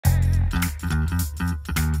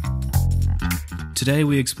Today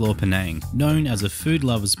we explore Penang, known as a food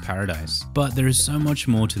lover's paradise. But there is so much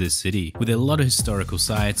more to this city, with a lot of historical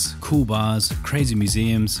sites, cool bars, crazy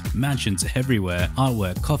museums, mansions everywhere,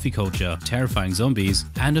 artwork, coffee culture, terrifying zombies,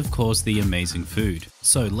 and of course the amazing food.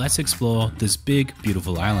 So let's explore this big,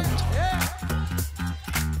 beautiful island.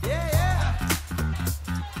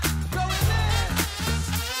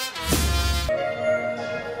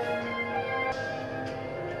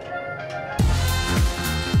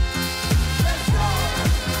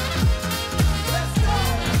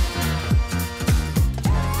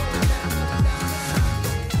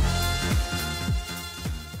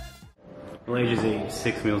 Malaysians eat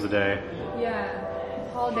 6 meals a day.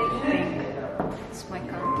 Yeah, holiday eating. It's my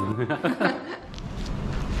car.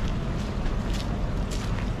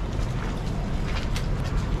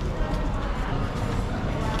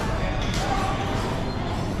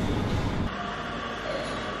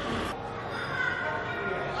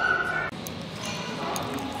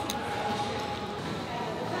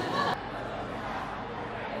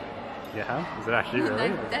 Yeah? Is it actually really?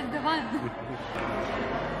 That's the one.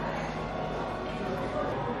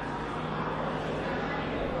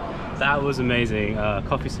 That was amazing.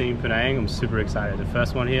 Coffee scene Penang, I'm super excited. The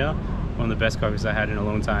first one here, one of the best coffees I had in a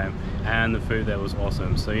long time, and the food there was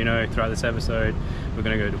awesome. So you know, throughout this episode, we're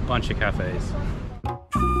gonna go to a bunch of cafes.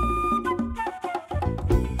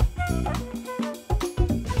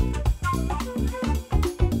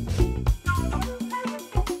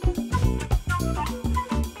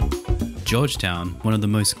 Georgetown, one of the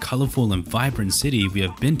most colourful and vibrant cities we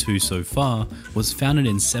have been to so far, was founded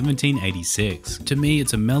in 1786. To me,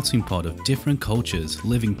 it's a melting pot of different cultures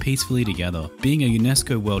living peacefully together. Being a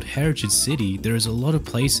UNESCO World Heritage City, there is a lot of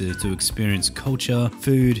places to experience culture,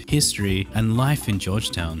 food, history, and life in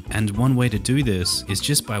Georgetown. And one way to do this is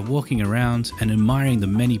just by walking around and admiring the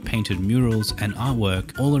many painted murals and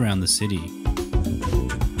artwork all around the city.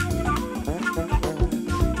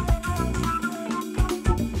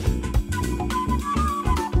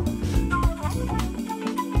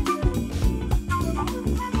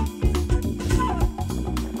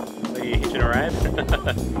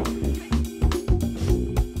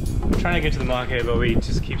 I'm trying to get to the market, but we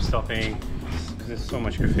just keep stopping because there's so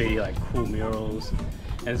much graffiti, like cool murals,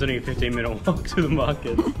 and it's only a 15-minute walk to the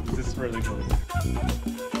market. This is really cool.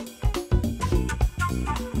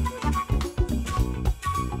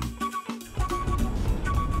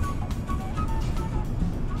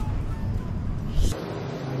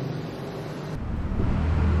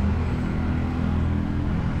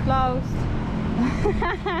 Closed.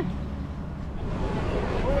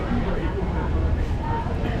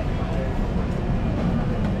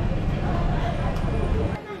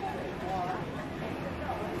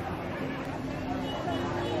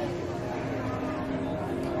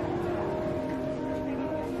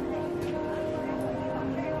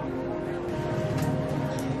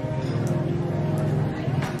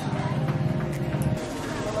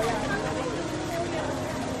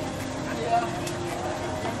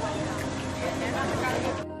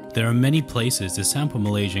 There are many places to sample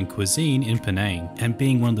Malaysian cuisine in Penang, and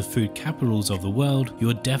being one of the food capitals of the world,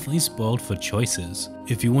 you're definitely spoiled for choices.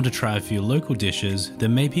 If you want to try a few local dishes,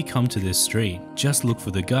 then maybe come to this street. Just look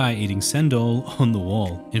for the guy eating cendol on the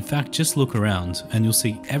wall. In fact, just look around and you'll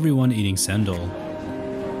see everyone eating cendol.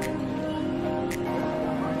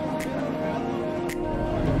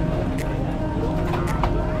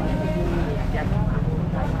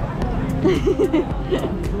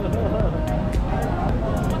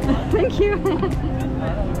 Thank you. I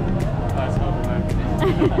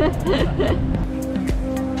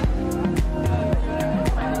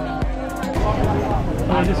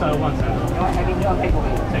just want cendol.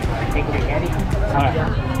 Alright.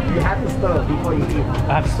 You have to stir before you eat.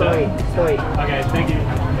 I have to stir? Stir it. Okay, thank you.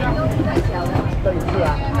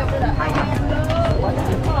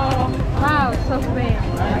 Wow, so sweet.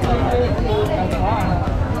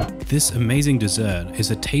 This amazing dessert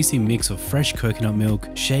is a tasty mix of fresh coconut milk,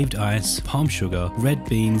 shaved ice, palm sugar, red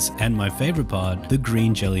beans, and my favorite part, the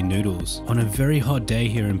green jelly noodles. On a very hot day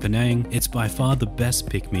here in Penang, it's by far the best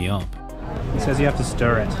pick-me-up. It says you have to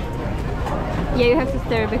stir it. Yeah, you have to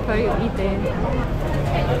stir before you eat it.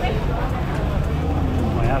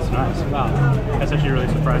 Oh yeah, that's nice. Wow, that's actually really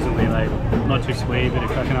surprisingly like not too sweet, but a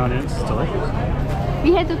coconut in it. It's delicious.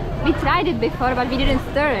 We tried it before, but we didn't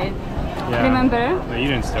stir it. Yeah. Remember? No, you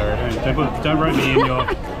didn't stir it. Don't rope me in your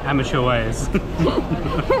amateur ways. I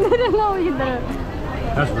didn't know either.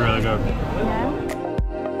 That's really good. Yeah.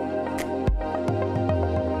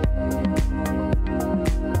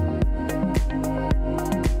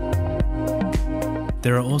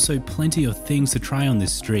 There are also plenty of things to try on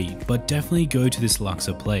this street, but definitely go to this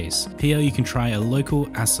laksa place. Here you can try a local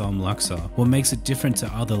Assam laksa. What makes it different to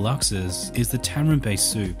other laksas is the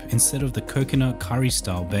tamarind-based soup instead of the coconut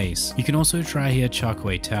curry-style base. You can also try here char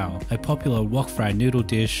kway teow, a popular wok-fried noodle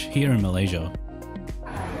dish here in Malaysia.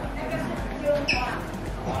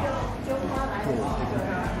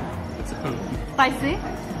 Spicy?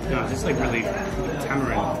 No, just like really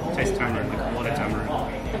tamarind, taste tamarind, like a lot of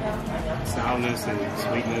tamarind. Sourness and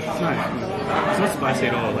sweetness. It's not spicy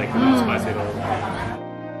at all, like not spicy at all.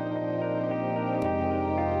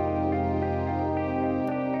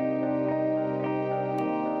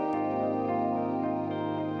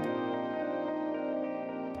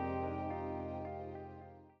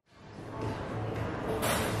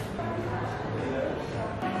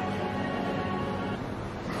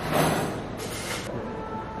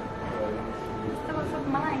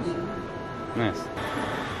 Nice.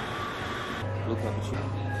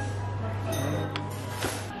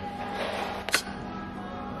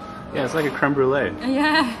 Yeah, it's like a creme brulee.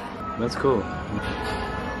 Yeah. That's cool.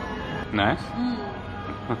 Nice?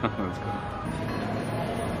 That's cool.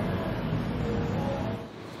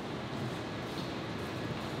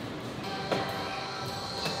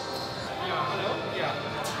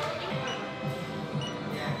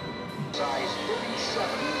 Size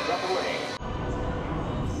 37 double A.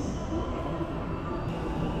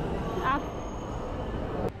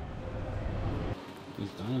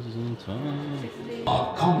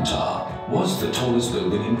 Komta was the tallest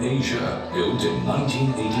building in Asia, built in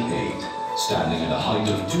 1988, standing at a height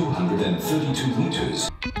of 232 meters.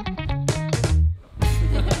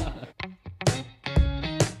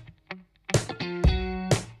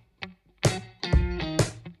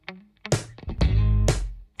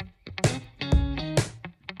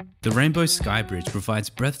 The Rainbow Skybridge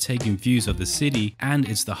provides breathtaking views of the city, and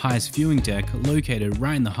it's the highest viewing deck located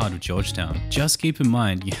right in the heart of Georgetown. Just keep in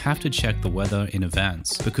mind you have to check the weather in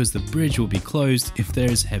advance, because the bridge will be closed if there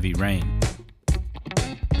is heavy rain.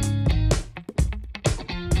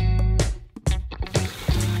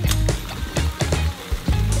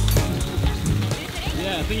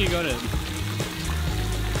 Yeah, I think you got it.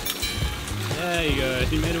 There you go,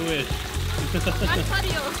 you made a wish.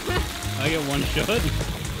 I get one shot.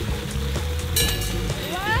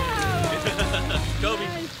 Kobe.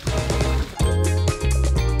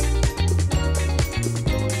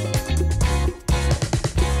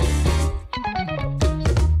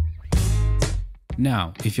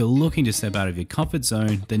 Now, if you're looking to step out of your comfort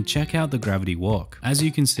zone, then check out the Gravity Walk. As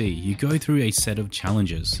you can see, you go through a set of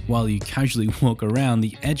challenges while you casually walk around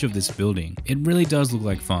the edge of this building. It really does look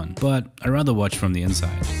like fun, but I'd rather watch from the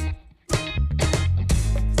inside.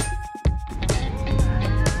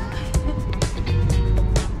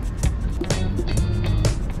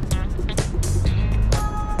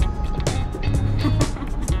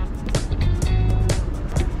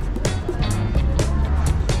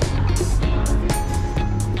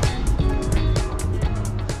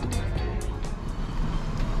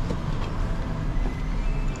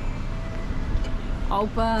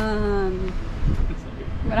 Open.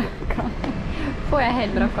 Broccoli. Foi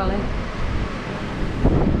ahead, broccoli.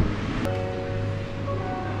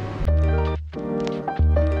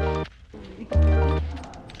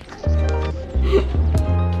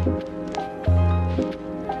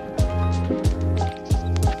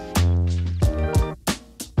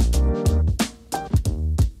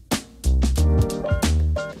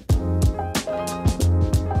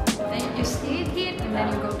 Then you see it here and then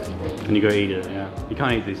you go to eat it. And you go eat it, yeah. You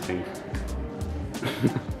can't eat these things.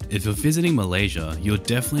 If you're visiting Malaysia, you're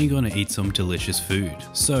definitely going to eat some delicious food.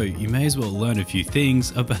 So you may as well learn a few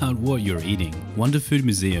things about what you're eating. Wonderfood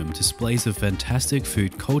Museum displays a fantastic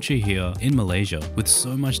food culture here in Malaysia. With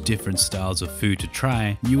so much different styles of food to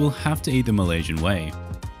try, you will have to eat the Malaysian way.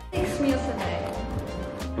 6 meals a day.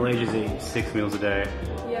 Malaysians eat 6 meals a day.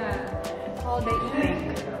 Yeah. All day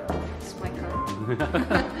eating. It's my car.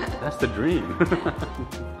 That's the dream.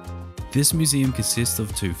 This museum consists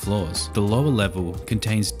of 2 floors. The lower level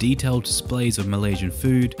contains detailed displays of Malaysian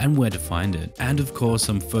food and where to find it, and of course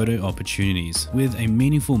some photo opportunities with a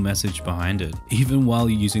meaningful message behind it. Even while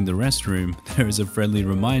you're using the restroom, there is a friendly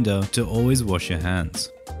reminder to always wash your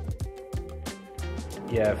hands.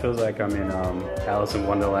 Yeah, it feels like I'm in Alice in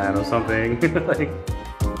Wonderland or something. Like,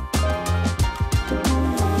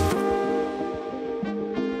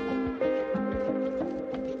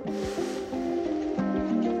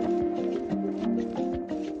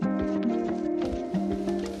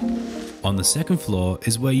 On the second floor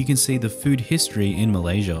is where you can see the food history in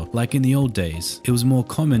Malaysia. Like in the old days, it was more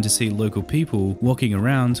common to see local people walking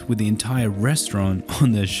around with the entire restaurant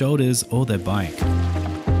on their shoulders or their bike.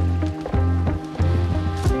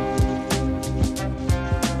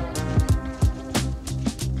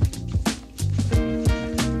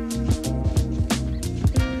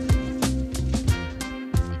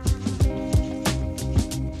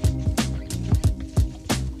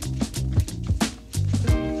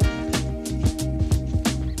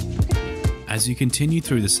 As you continue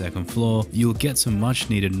through the second floor, you'll get some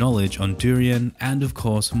much needed knowledge on durian and of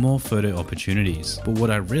course more photo opportunities. But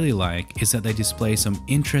what I really like is that they display some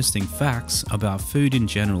interesting facts about food in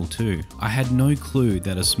general too. I had no clue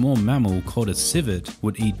that a small mammal called a civet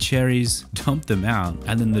would eat cherries, dump them out,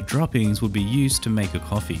 and then the droppings would be used to make a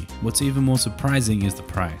coffee. What's even more surprising is the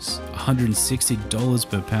price, $160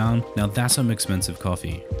 per pound. Now that's some expensive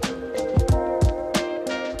coffee.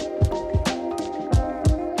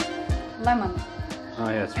 Lemon. Oh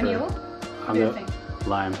yeah, it's And true. you? What do you think?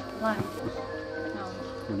 Lime. Lime. No.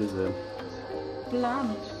 What is it?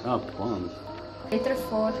 Plum. Oh, plums. Later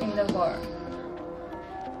food in the world.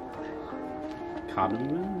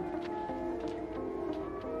 Cardamom?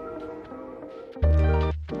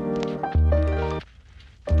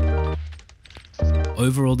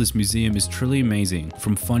 Overall, this museum is truly amazing,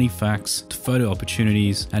 from funny facts to photo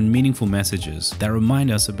opportunities and meaningful messages that remind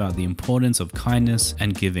us about the importance of kindness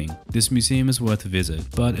and giving. This museum is worth a visit,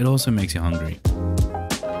 but it also makes you hungry.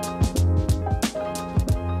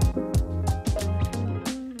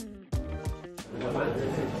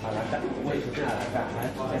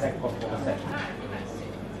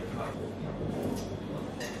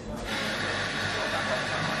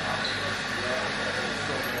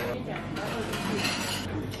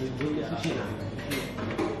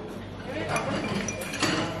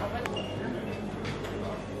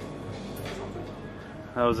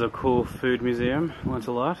 That was a cool food museum, learnt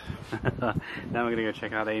a lot. Now we're gonna go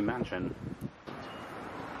check out a mansion.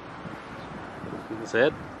 That's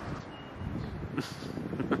it?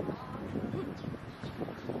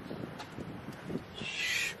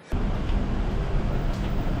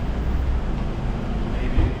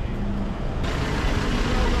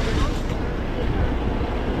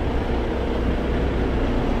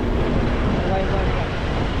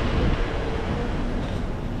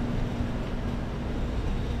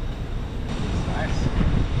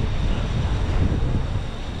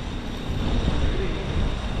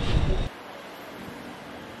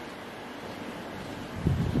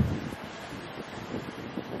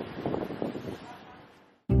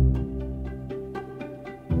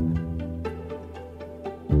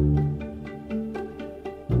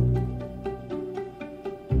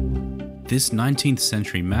 This 19th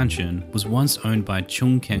century mansion was once owned by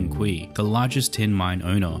Lebuh Keng Kwee, the largest tin mine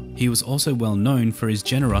owner. He was also well known for his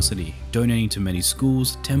generosity, donating to many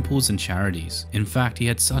schools, temples and charities. In fact, he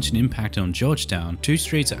had such an impact on Georgetown, 2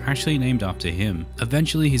 streets are actually named after him.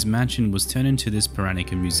 Eventually his mansion was turned into this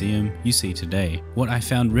Peranakan museum you see today. What I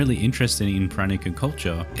found really interesting in Peranakan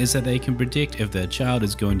culture is that they can predict if their child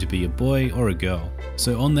is going to be a boy or a girl.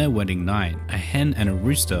 So on their wedding night, a hen and a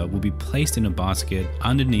rooster will be placed in a basket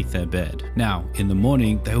underneath their bed. Now, in the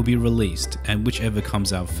morning, they will be released, and whichever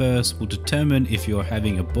comes out first will determine if you're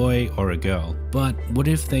having a boy or a girl. But what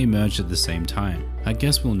if they emerge at the same time? I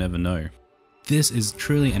guess we'll never know. This is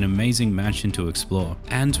truly an amazing mansion to explore,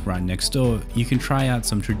 and right next door, you can try out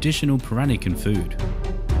some traditional Peranakan food.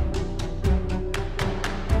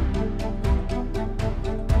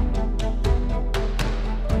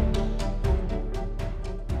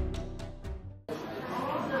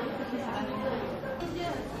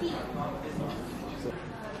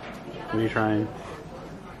 What are you trying?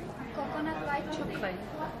 Coconut white chocolate.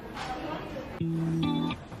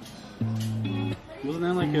 Wasn't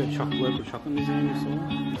that like a local chocolate museum you saw?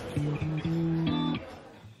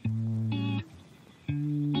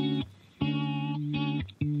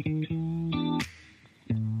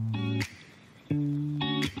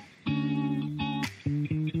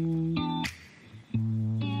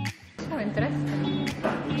 So interesting.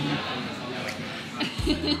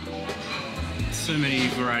 So many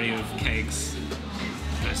variety of cakes.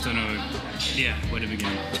 I just don't know, yeah, where to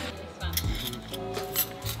begin.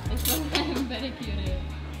 It's very cute.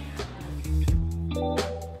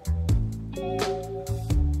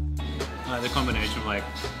 The combination of like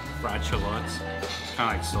fried shallots, kind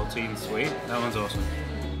of like salty and sweet. That one's awesome.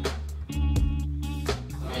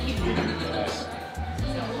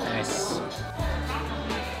 Nice.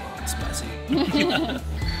 It's spicy.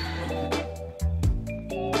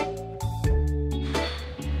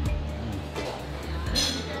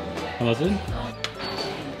 How was it?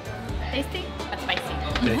 Tasty but spicy.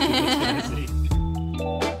 Spicy.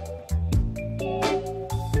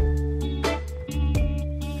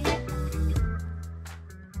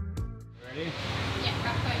 Ready? Yeah,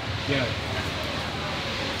 right. Yeah.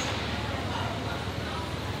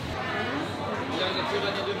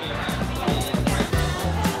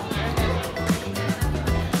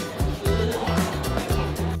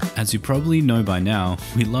 As you probably know by now,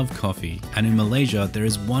 we love coffee, and in Malaysia there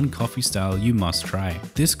is one coffee style you must try.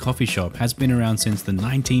 This coffee shop has been around since the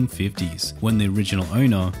 1950s, when the original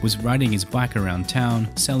owner was riding his bike around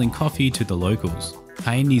town selling coffee to the locals.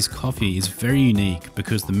 Hainanese coffee is very unique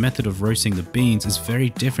because the method of roasting the beans is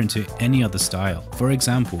very different to any other style. For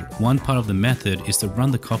example, one part of the method is to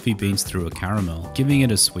run the coffee beans through a caramel, giving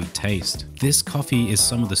it a sweet taste. This coffee is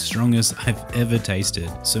some of the strongest I've ever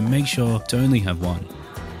tasted, so make sure to only have one.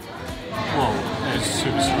 Whoa, that is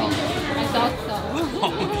super strong. I thought so.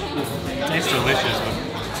 It tastes delicious, but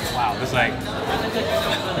wow, it's like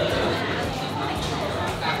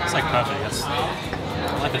perfect. It's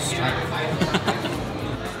like a strength.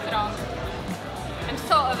 Strong. I'm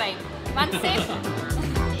so awake. One sip.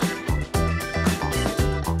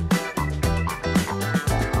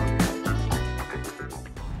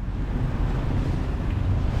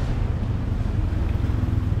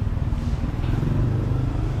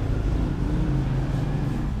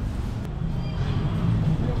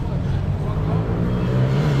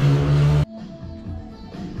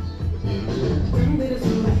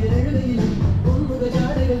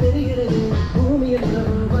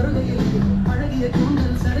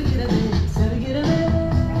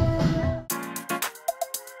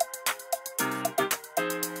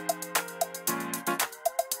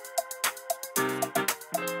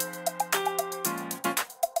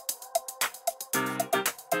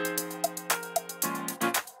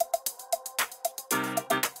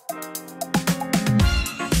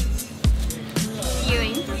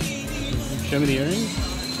 Show me the earrings.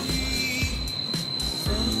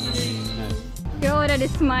 You're already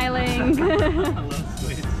smiling.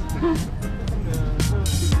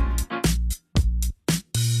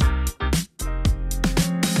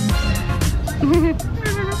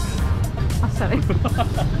 Oh, sorry.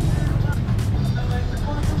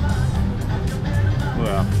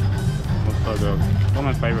 Wow, that's so good. One of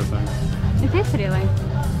my favorite things. It is really.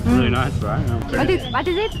 Really nice, right? What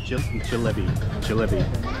is it? Jalebi.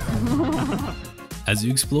 As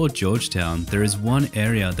you explore Georgetown, there is one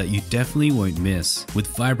area that you definitely won't miss, with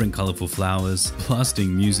vibrant colourful flowers,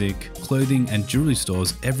 blasting music, clothing and jewelry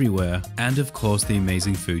stores everywhere, and of course the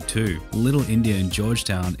amazing food too. Little India in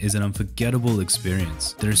Georgetown is an unforgettable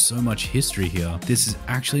experience. There is so much history here. This is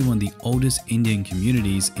actually one of the oldest Indian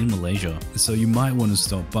communities in Malaysia, so you might want to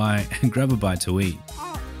stop by and grab a bite to eat.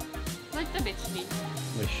 Oh, little bit sweet.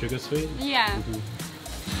 Like sugar sweet? Yeah.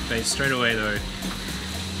 But straight away though,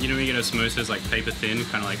 you know when you get a samosa, it's like paper thin,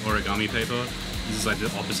 kind of like origami paper. This is like the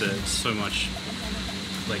opposite. It's so much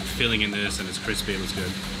like filling in this, and it's crispy. It looks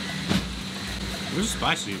good. This is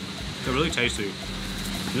spicy. They're really tasty.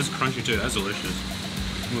 This is crunchy too. That's delicious.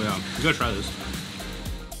 Oh yeah, you gotta try this.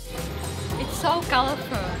 It's so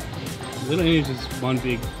colorful. Little India is just one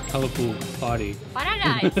big colorful party.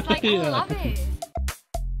 Paradise. Like Yeah. I love it.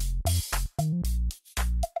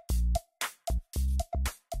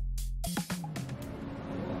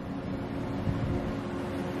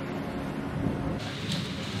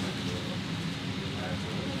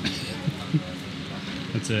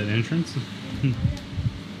 That's an entrance.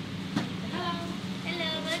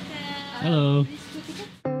 Hello. Hello.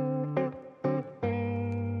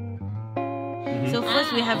 So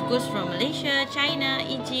first we have goods from Malaysia, China,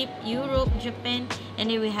 Egypt, Europe, Japan, and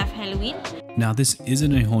then we have Halloween. Now this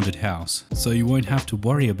isn't a haunted house, so you won't have to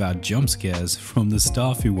worry about jump scares from the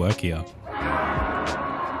staff who work here.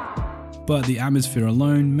 But the atmosphere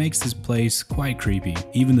alone makes this place quite creepy.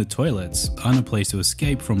 Even the toilets aren't a place to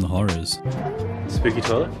escape from the horrors. Spooky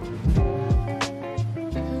toilet?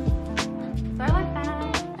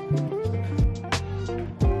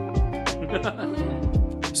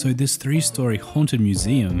 So this 3-story haunted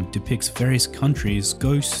museum depicts various countries,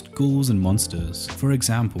 ghosts, ghouls and monsters. For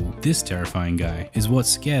example, this terrifying guy is what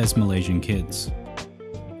scares Malaysian kids.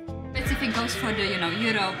 Specific goes for the,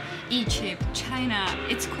 Europe, Egypt, China.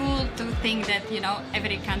 It's cool to think that,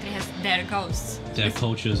 every country has their ghosts. Their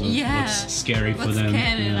cultures of what's scary for them.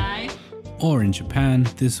 Scary, right? Or in Japan,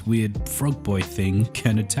 this weird frog boy thing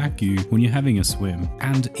can attack you when you're having a swim.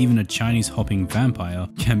 And even a Chinese hopping vampire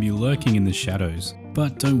can be lurking in the shadows.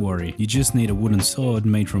 But don't worry, you just need a wooden sword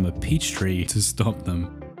made from a peach tree to stop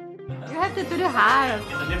them. You have to do the heart.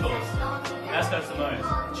 The nipples. That's the most.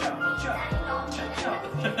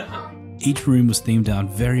 Each room was themed out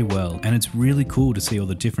very well, and it's really cool to see all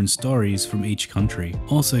the different stories from each country.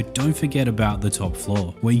 Also, don't forget about the top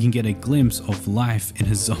floor, where you can get a glimpse of life in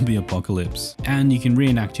a zombie apocalypse, and you can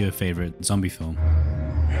reenact your favorite zombie film.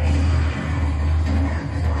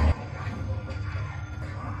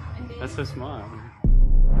 That's so smart.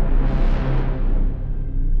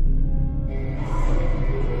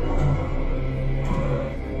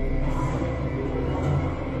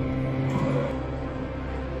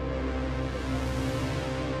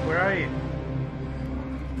 Where are you?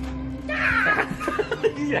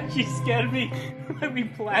 You actually scared me. When we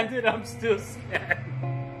planned it, I'm still scared.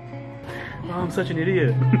 Oh, I'm such an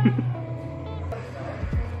idiot.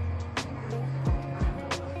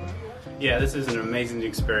 Yeah, this is an amazing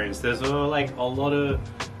experience. There's like a lot of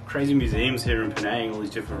crazy museums here in Penang, all these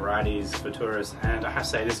different varieties for tourists, and I have to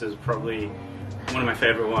say this is probably one of my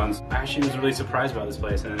favorite ones. I actually was really surprised about this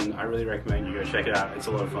place, and I really recommend you go check it out. It's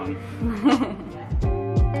a lot of fun.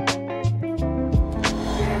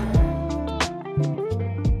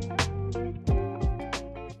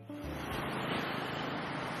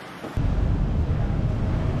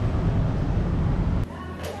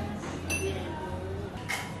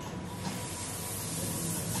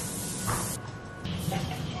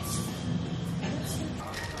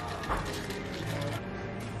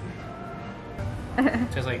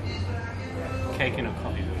 Tastes like cake in a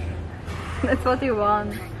coffee version. That's what you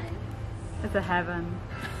want. It's a heaven.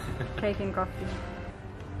 Cake and coffee.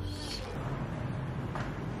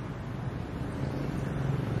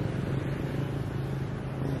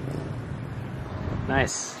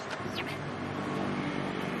 Nice.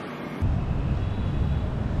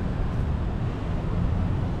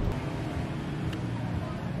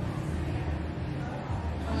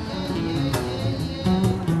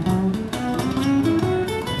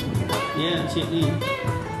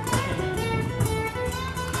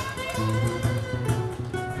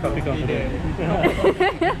 Coffee confidence.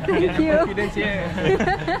 Thank you. Confidence,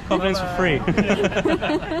 yeah. Confidence for free.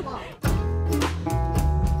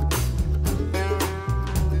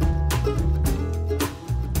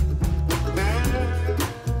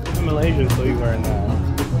 I'm Malaysian, so you're wearing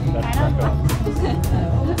that track on.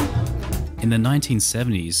 In the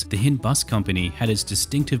 1970s, the Hin Bus Company had its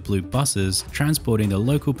distinctive blue buses transporting the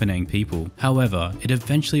local Penang people. However, it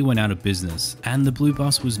eventually went out of business and the blue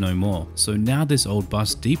bus was no more. So now this old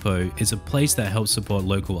bus depot is a place that helps support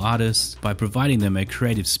local artists by providing them a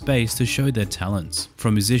creative space to show their talents.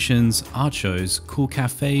 From musicians, art shows, cool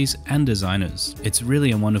cafes and designers. It's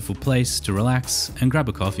really a wonderful place to relax and grab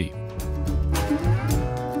a coffee.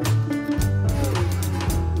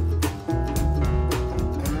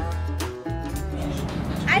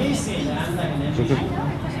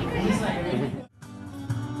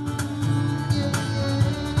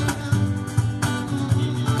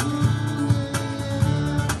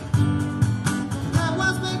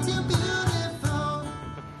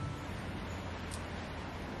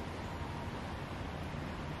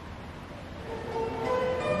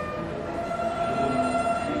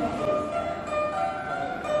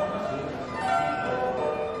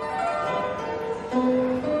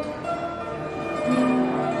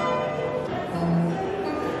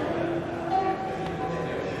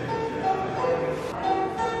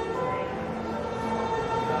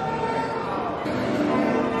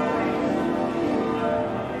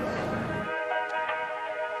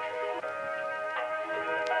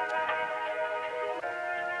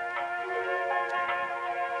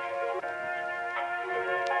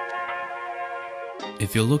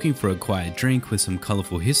 If you're looking for a quiet drink with some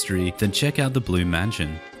colorful history, then check out the Blue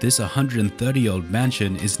Mansion. This 130-year-old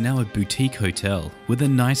mansion is now a boutique hotel with a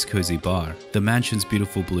nice cozy bar. The mansion's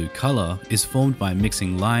beautiful blue color is formed by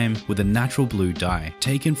mixing lime with a natural blue dye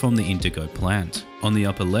taken from the indigo plant. On the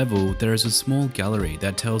upper level, there is a small gallery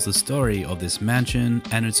that tells the story of this mansion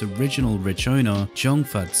and its original rich owner, Zhong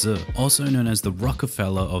Fa-zi, also known as the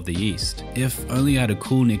Rockefeller of the East. If only I had a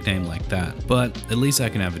cool nickname like that, but at least I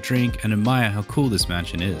can have a drink and admire how cool this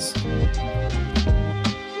mansion is.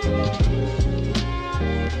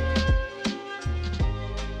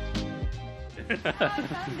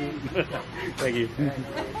 Thank you.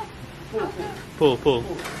 Pull.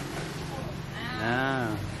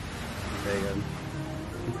 Ah, very good.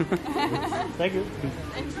 Thank you.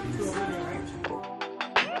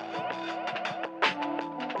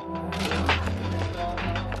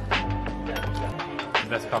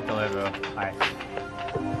 Best cocktail ever. Ice.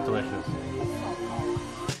 Delicious.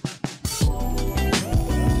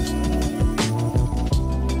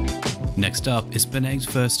 Next up is Penang's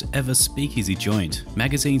first ever speakeasy joint.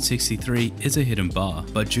 Magazine 63 is a hidden bar,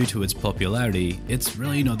 but due to its popularity, it's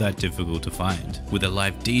really not that difficult to find. With a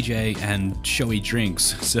live DJ and showy drinks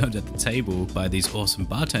served at the table by these awesome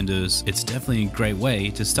bartenders, it's definitely a great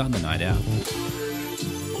way to start the night out.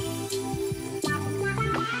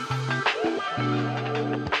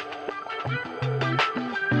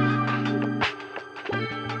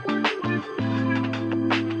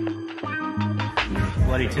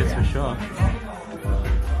 Bloody tits for sure.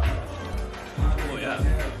 Oh yeah.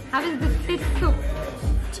 How is the fish soup?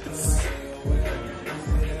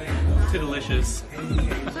 Too delicious.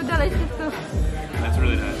 So delicious soup. That's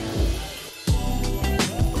really nice.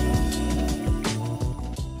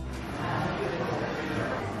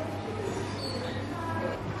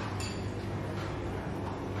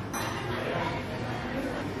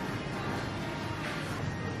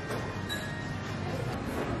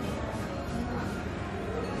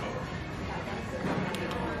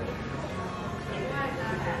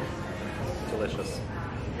 Delicious.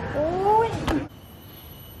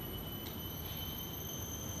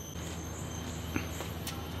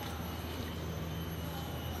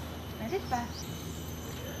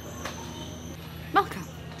 Welcome.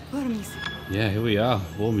 War Museum. Yeah, here we are,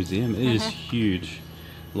 War Museum. It is huge.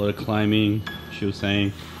 A lot of climbing, she was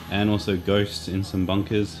saying, and also ghosts in some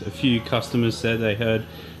bunkers. A few customers said they heard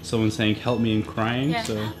someone saying, "Help me," and crying. Yeah,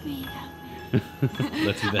 So help me.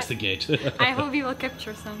 let's investigate. I hope you will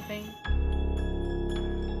capture something.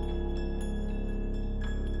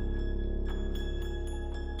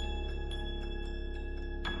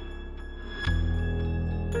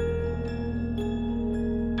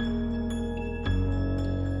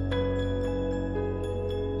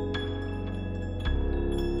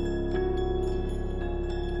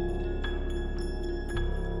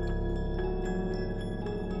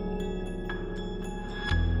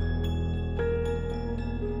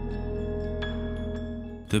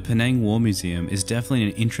 The Penang War Museum is definitely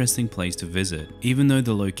an interesting place to visit. Even though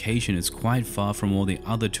the location is quite far from all the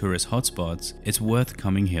other tourist hotspots, it's worth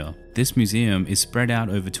coming here. This museum is spread out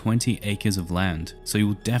over 20 acres of land, so you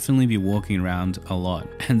will definitely be walking around a lot,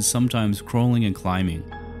 and sometimes crawling and climbing.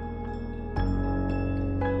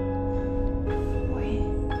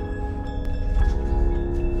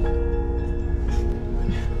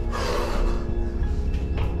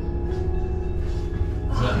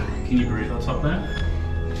 Can you breathe on top there?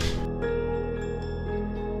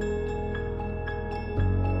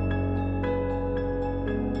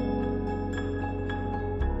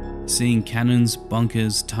 Seeing cannons,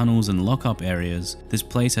 bunkers, tunnels and lock-up areas, this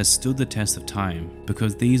place has stood the test of time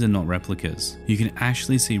because these are not replicas. You can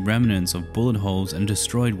actually see remnants of bullet holes and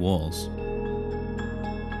destroyed walls.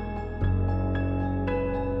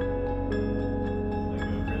 Like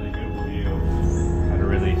a really beautiful view at a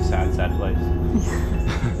really sad place.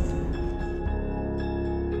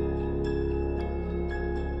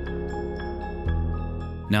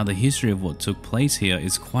 Now the history of what took place here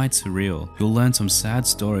is quite surreal. You'll learn some sad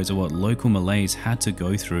stories of what local Malays had to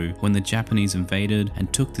go through when the Japanese invaded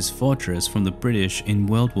and took this fortress from the British in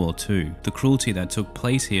World War II. The cruelty that took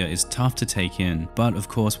place here is tough to take in, but of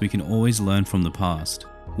course we can always learn from the past.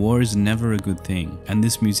 War is never a good thing, and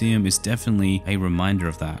this museum is definitely a reminder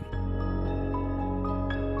of that.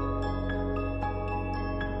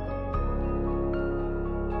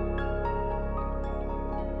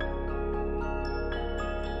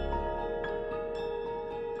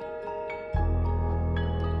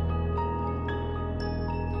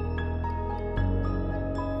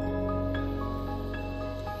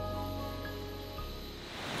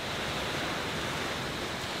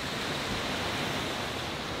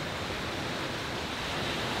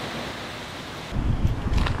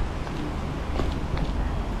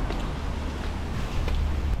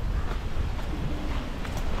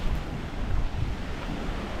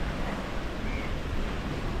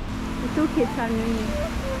 Two kids are me.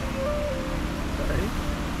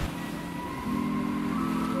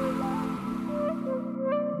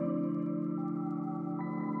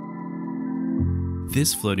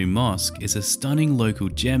 This floating mosque is a stunning local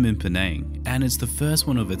gem in Penang, and it's the first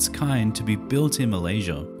one of its kind to be built in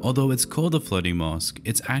Malaysia. Although it's called a floating mosque,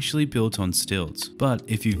 it's actually built on stilts. But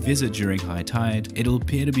if you visit during high tide, it'll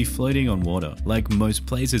appear to be floating on water. Like most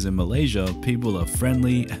places in Malaysia, people are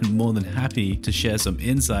friendly and more than happy to share some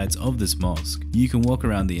insights of this mosque. You can walk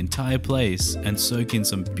around the entire place and soak in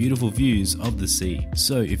some beautiful views of the sea.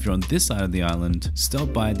 So if you're on this side of the island,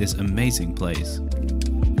 stop by this amazing place.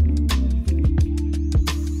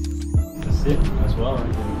 Sit as well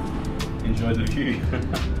and enjoy the view.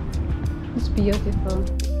 It's beautiful.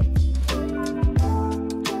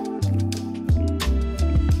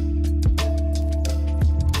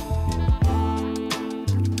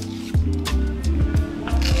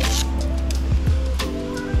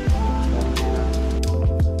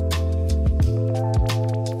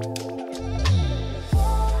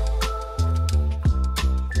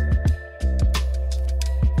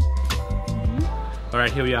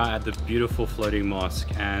 Alright, here we are at the beautiful floating mosque,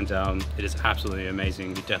 and it is absolutely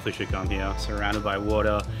amazing. You definitely should come here. Surrounded by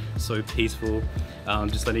water, so peaceful.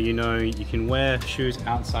 Just letting you know, you can wear shoes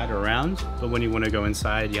outside or around, but when you want to go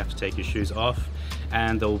inside, you have to take your shoes off,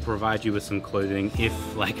 and they'll provide you with some clothing if,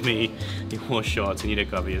 like me, you wore shorts and you need to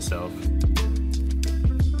cover yourself.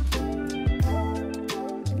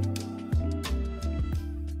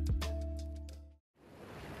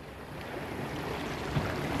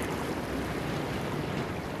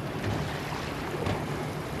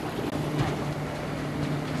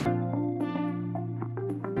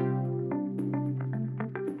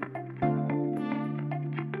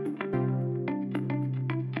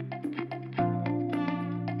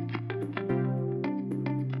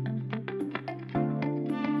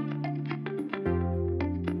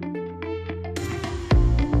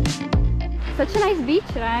 Such a nice beach,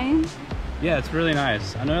 right? Yeah, it's really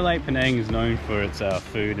nice. I know like Penang is known for its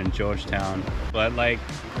food and Georgetown, but like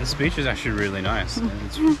this beach is actually really nice and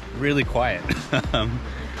it's really quiet.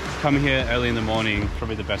 Coming here early in the morning,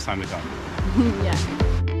 probably the best time to come. Yeah.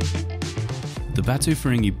 The Batu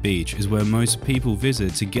Feringghi beach is where most people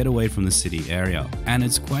visit to get away from the city area, and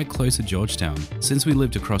it's quite close to Georgetown. Since we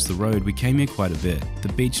lived across the road, we came here quite a bit.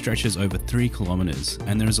 The beach stretches over 3 kilometers,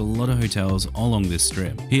 and there's a lot of hotels all along this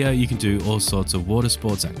strip. Here you can do all sorts of water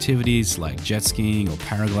sports activities like jet skiing or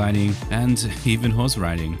paragliding, and even horse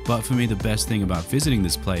riding. But for me, the best thing about visiting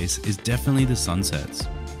this place is definitely the sunsets.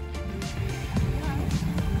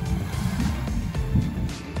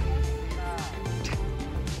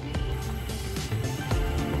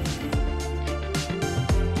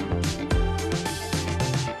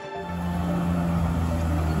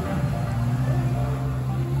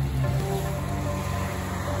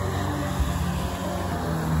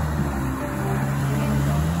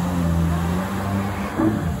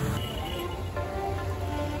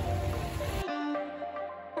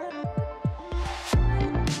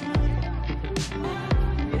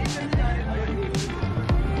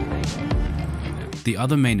 The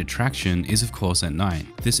other main attraction is of course at night.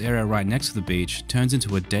 This area right next to the beach turns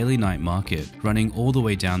into a daily night market running all the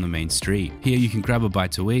way down the main street. Here you can grab a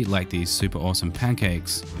bite to eat like these super awesome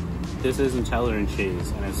pancakes. This is Nutella and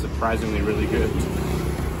cheese and it's surprisingly really good.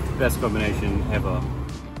 Best combination ever.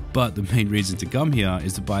 But the main reason to come here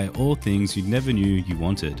is to buy all things you never knew you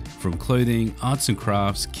wanted. From clothing, arts and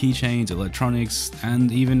crafts, keychains, electronics,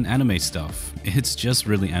 and even anime stuff. It's just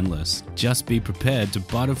really endless. Just be prepared to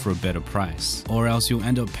barter for a better price, or else you'll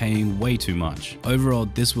end up paying way too much. Overall,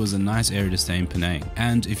 this was a nice area to stay in Penang.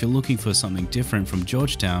 And if you're looking for something different from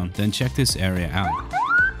Georgetown, then check this area out.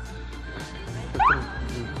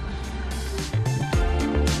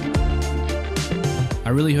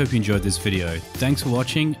 I really hope you enjoyed this video. Thanks for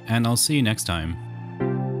watching, and I'll see you next time.